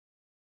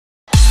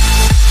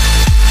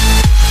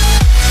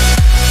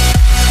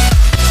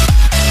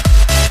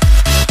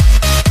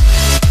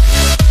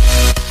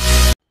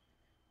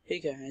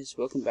guys,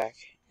 welcome back.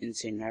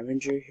 Insane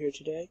Avenger here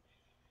today,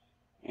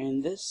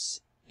 and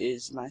this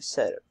is my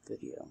setup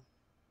video.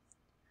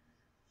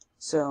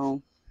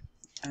 So,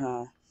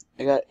 I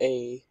got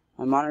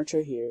my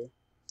monitor here.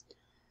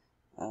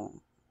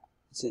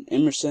 It's an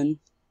Emerson.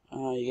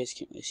 You guys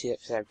can't really see that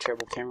because I have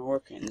terrible camera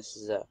work, and this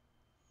is a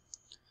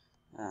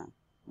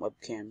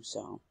webcam,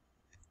 so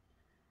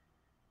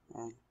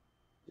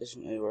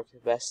doesn't really work the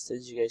best,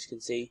 as you guys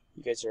can see.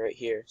 You guys are right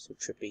here, so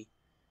trippy.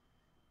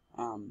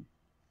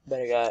 But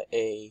I got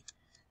a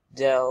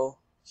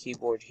Dell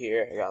keyboard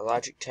here. I got a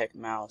Logitech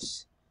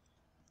mouse.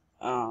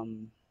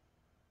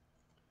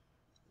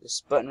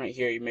 This button right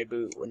here, you may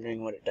be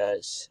wondering what it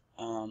does.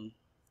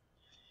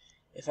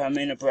 If I'm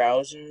in a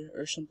browser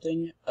or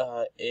something,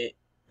 it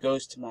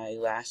goes to my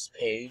last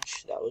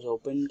page that was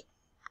opened.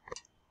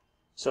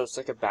 So it's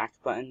like a back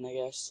button, I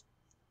guess.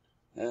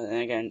 And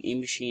I got an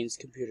eMachine's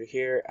computer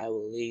here. I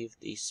will leave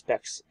the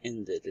specs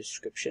in the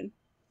description.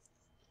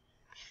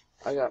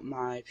 I got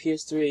my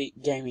PS3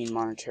 gaming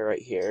monitor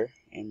right here,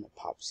 and the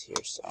pops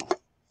here, so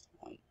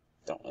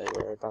don't really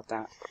worry about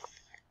that.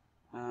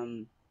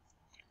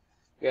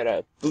 Got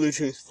a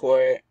Bluetooth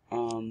for it.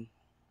 I'm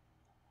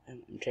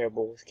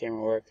terrible with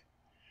camera work.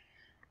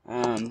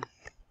 PS3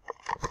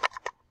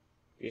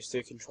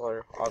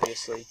 controller,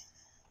 obviously.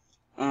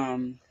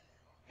 And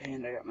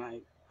I got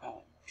my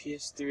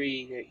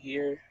PS3 right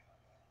here.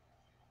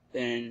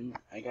 Then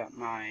I got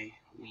my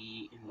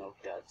Wii and Milk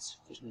Duds.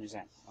 For some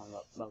reason,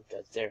 Milk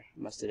Duds there.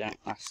 Must have done it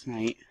last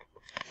night.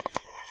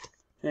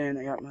 And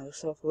I got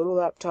myself a little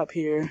laptop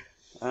here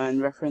in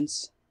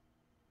reference.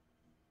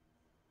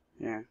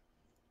 Yeah.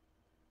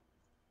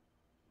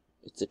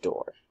 It's a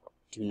door.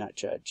 Do not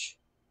judge.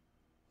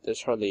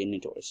 There's hardly any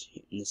doors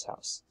in this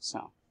house.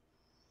 So.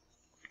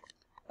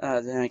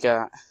 Then I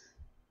got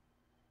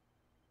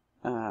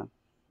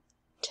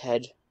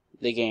Ted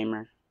the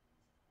gamer.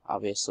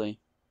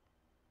 Obviously.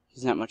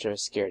 He's not much of a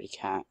scaredy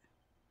cat.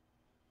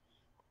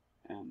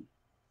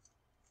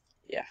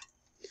 Yeah.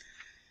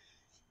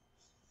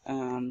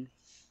 I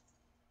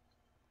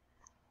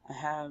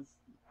have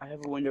a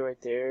window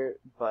right there,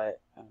 but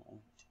the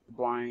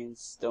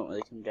blinds don't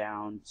really come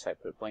down, so I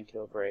put a blanket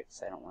over it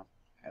because I don't want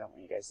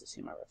you guys to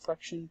see my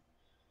reflection.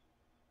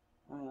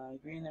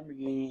 Green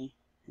Lamborghini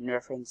in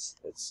reference.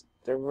 It's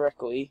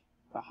directly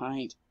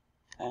behind.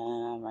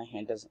 My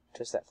hand doesn't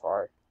twist that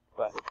far,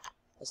 but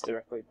that's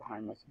directly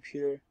behind my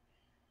computer.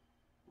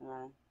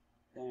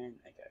 Then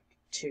I got a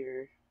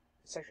tier.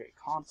 It's actually a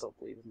console,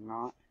 believe it or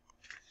not.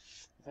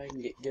 If I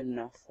can get good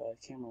enough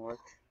camera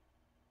work.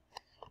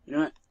 You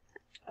know what?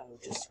 I'll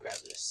just grab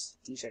this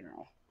in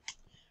general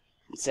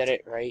and set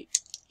it right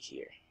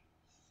here.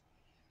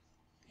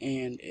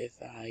 And if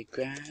I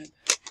grab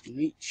and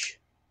reach,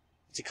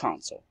 it's a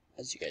console,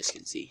 as you guys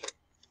can see.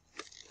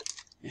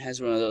 It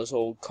has one of those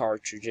old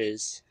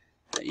cartridges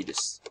that you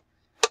just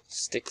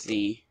stick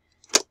the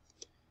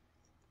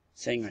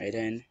thing right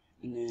in,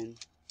 and then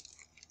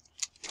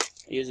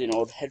I use an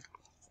old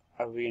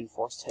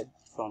reinforced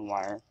headphone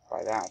wire.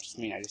 By that, I just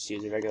mean I just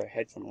use a regular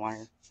headphone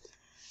wire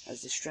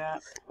as the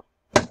strap.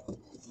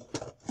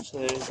 So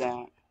there's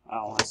that. I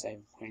don't want to say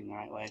I'm pointing the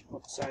right way.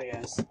 Oops, sorry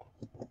guys.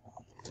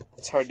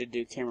 It's hard to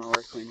do camera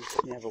work when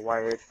you have a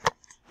wired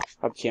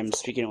webcam.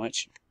 Speaking of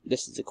which,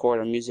 this is the cord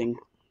I'm using.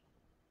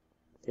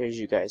 There's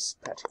you guys,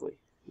 practically.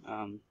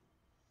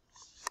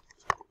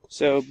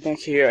 So back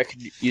here I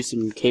could use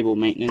some cable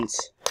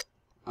maintenance.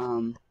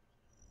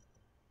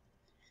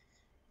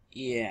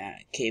 Yeah,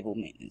 cable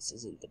maintenance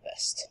isn't the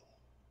best.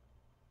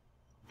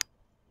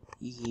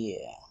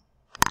 Yeah.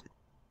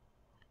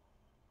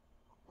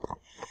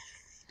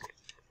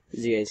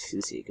 As you guys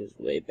can see, it goes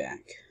way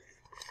back.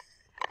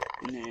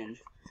 And then,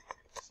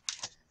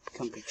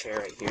 comfy chair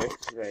right here,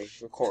 where I'm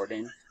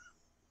recording.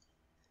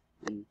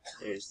 And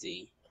there's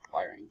the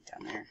wiring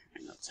down there.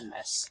 I know it's a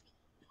mess.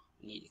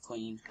 I need to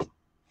clean.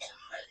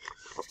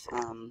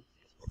 But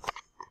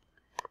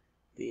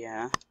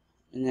yeah.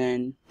 And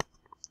then,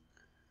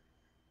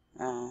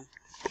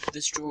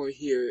 this drawer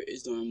here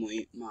is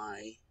normally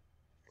my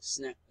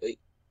snack.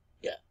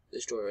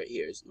 This drawer right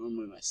here is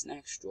normally my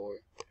snacks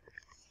drawer,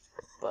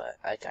 but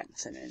I kind of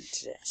sent it in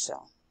today.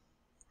 So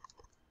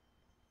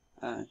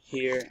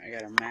here I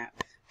got a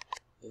map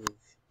of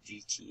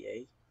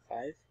GTA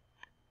 5.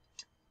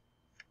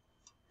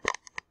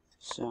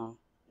 So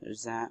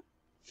there's that.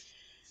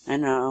 I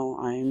know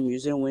I'm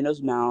using a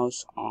Windows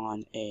mouse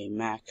on a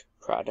Mac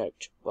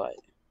product, but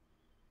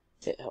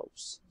it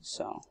helps.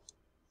 So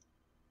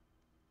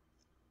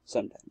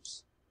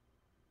sometimes,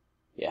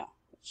 yeah,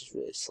 it's just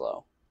really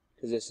slow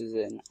because this is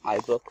an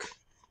iBook.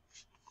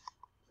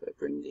 If I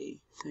bring the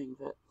thing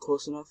back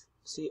close enough,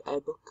 see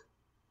iBook.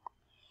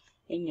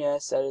 And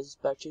yes, that is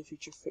Back to the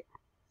Future.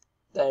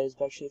 That is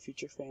Back to the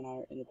Future fan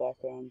art in the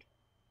background.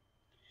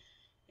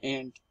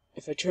 And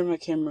if I turn my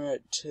camera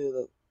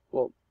to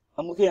the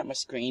I'm looking at my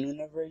screen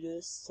whenever I do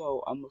this,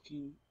 so I'm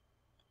looking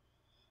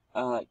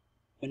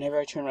whenever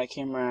I turn my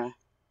camera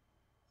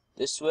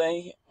this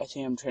way, I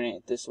think I'm turning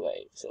it this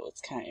way, so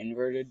it's kind of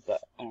inverted,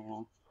 but I don't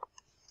know.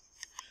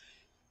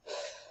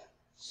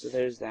 So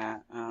there's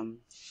that.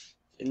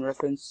 In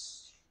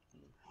reference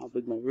how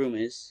big my room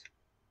is,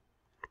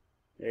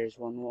 there's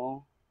one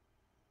wall,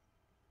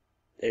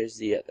 there's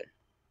the other.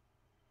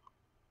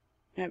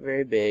 Not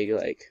very big,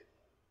 like,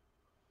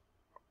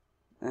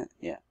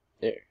 yeah,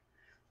 there.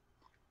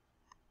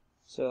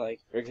 So, like,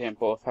 for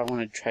example, if I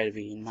want to try to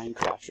be in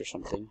Minecraft or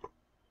something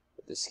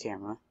with this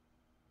camera,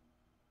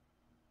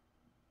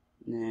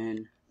 and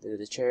then there's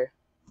the chair.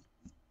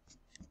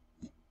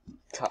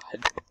 God.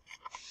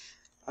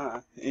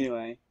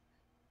 Anyway.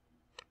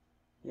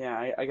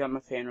 Yeah, I got my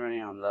fan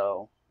running on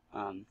low.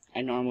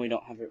 I normally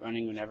don't have it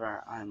running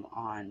whenever I'm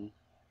on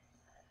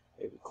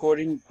a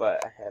recording,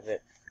 but I have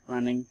it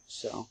running,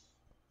 so.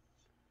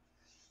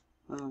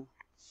 You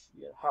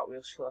got a Hot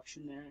Wheels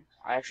collection there.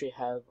 I actually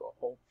have a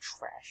whole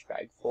trash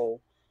bag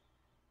full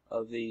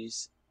of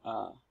these.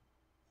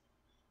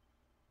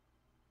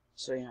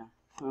 So yeah,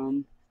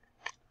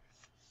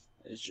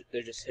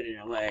 they're just hidden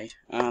away.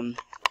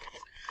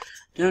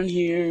 Down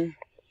here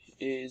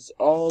is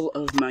all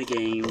of my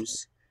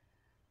games.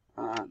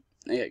 I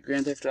got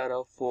Grand Theft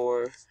Auto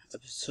 4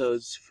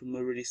 episodes from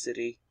Liberty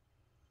City,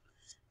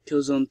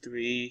 Killzone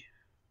 3,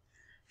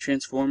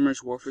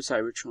 Transformers War for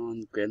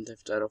Cybertron, Grand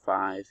Theft Auto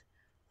 5,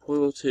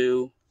 Portal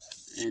 2,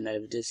 and I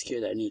have a disc here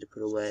that I need to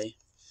put away.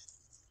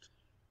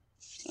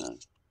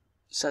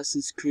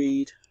 Assassin's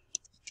Creed,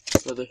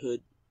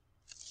 Brotherhood.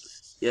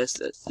 Yes,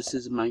 this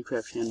is a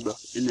Minecraft handbook.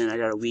 And then I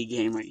got a Wii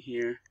game right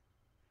here.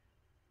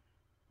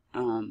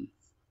 And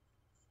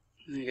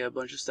I got a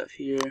bunch of stuff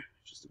here,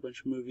 just a bunch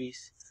of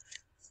movies.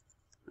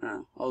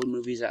 All the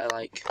movies that I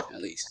like,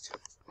 at least,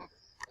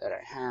 that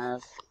I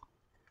have.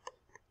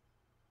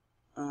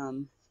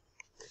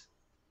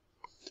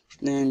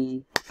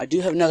 Then I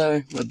do have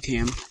another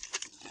webcam.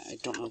 I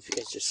don't know if you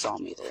guys just saw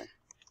me there,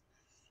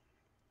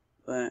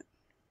 but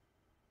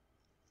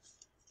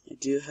I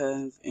do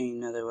have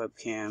another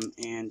webcam,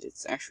 and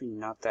it's actually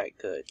not that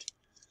good.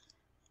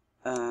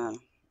 I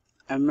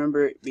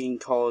remember it being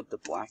called the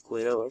Black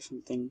Widow or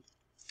something,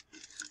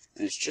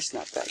 and it's just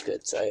not that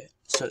good. And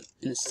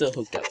it's still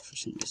hooked up for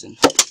some reason.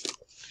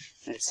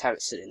 I just have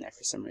it sitting there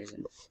for some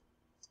reason.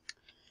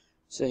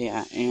 So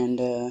yeah, and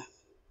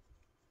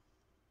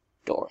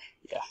door,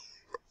 yeah.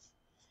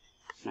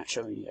 I'm not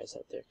showing you guys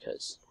out there,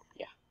 cause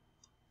yeah.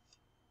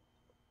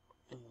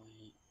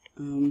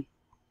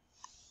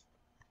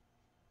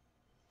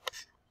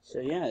 So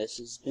yeah, this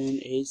has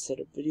been a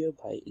setup video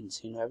by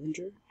Insane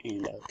Revenger,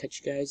 and I'll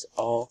catch you guys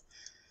all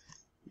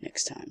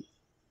next time.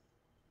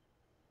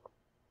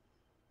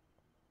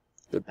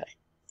 Goodbye.